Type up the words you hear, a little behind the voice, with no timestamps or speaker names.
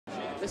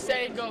The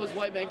saying goes,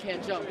 white men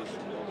can't jump.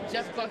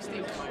 Jeff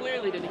Gluckstein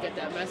clearly didn't get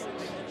that message.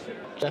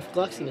 Jeff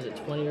Gluckstein is a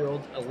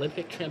 20-year-old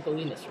Olympic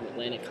trampolinist from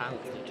Atlantic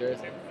Highlands, New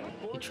Jersey.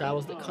 He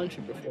travels the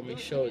country performing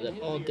shows at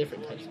all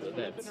different types of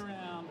events.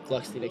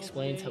 Gluckstein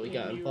explains how he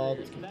got involved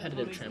with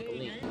competitive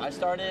trampoline. I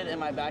started in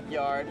my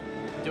backyard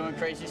doing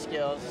crazy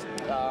skills,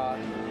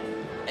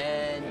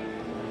 and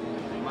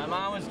my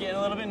mom was getting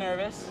a little bit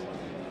nervous,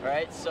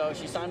 right? So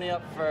she signed me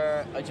up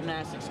for a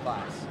gymnastics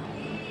class.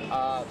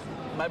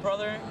 My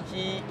brother,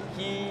 he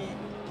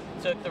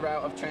took the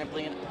route of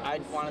trampoline. I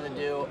wanted to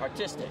do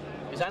artistic,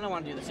 because I don't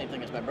want to do the same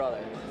thing as my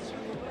brother.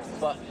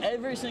 But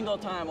every single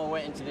time I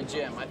went into the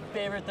gym, my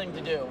favorite thing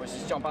to do was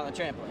just jump on the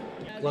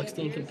trampoline.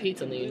 Gluckstein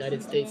competes on the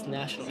United States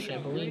national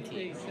trampoline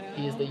team.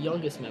 He is the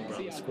youngest member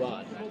on the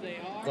squad.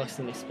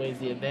 Gluckstein explains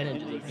the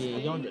advantages of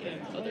being younger than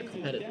other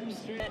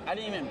competitors. I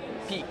didn't even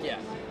peak yet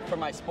for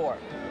my sport.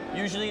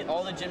 Usually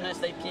all the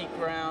gymnasts, they peak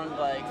around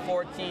like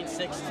 14,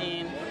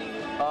 16,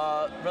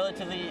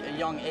 relatively a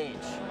young age.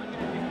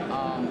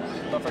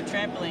 But for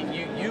trampoline,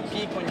 you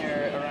peak when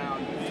you're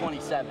around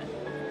 27.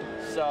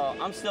 So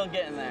I'm still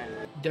getting there.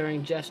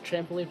 During Jeff's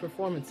trampoline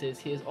performances,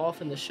 he is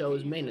often the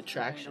show's main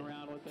attraction.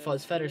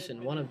 Fuzz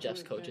Feddersen, one of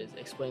Jeff's coaches,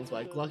 explains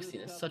why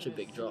Gluckstein is such a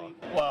big draw.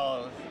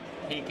 Well,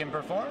 he can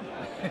perform.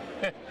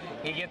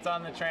 He gets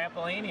on the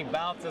trampoline, he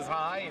bounces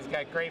high, he's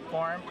got great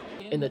form.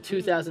 In the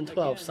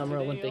 2012 Summer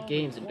Olympic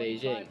Games in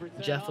Beijing,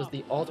 Jeff was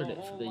the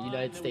alternate for the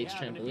United States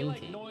trampoline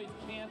team.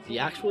 The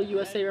actual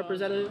USA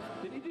representative?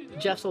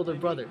 Jeff's older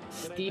brother,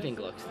 Stephen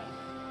Gluckstein.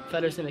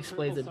 Feddersen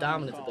explains the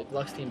dominance of the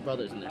Gluckstein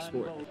brothers in their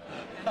sport.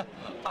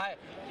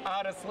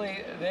 Honestly,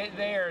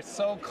 they are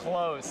so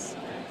close.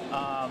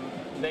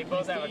 They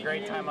both have a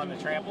great time on the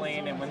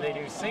trampoline, and when they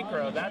do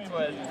synchro, that's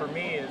what, for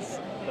me, is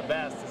the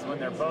best, is when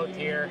they're both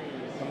here,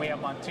 and we have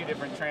them on two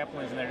different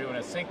trampolines, and they're doing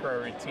a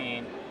synchro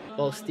routine.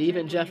 Both Steve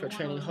and Jeff are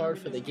training hard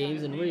for the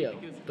games in Rio,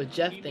 but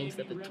Jeff thinks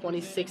that the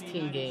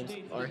 2016 games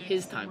are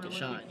his time to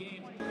shine.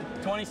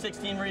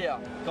 2016 Rio,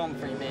 coming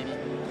for you, baby.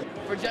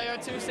 For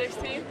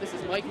JR216, this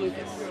is Mike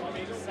Lucas.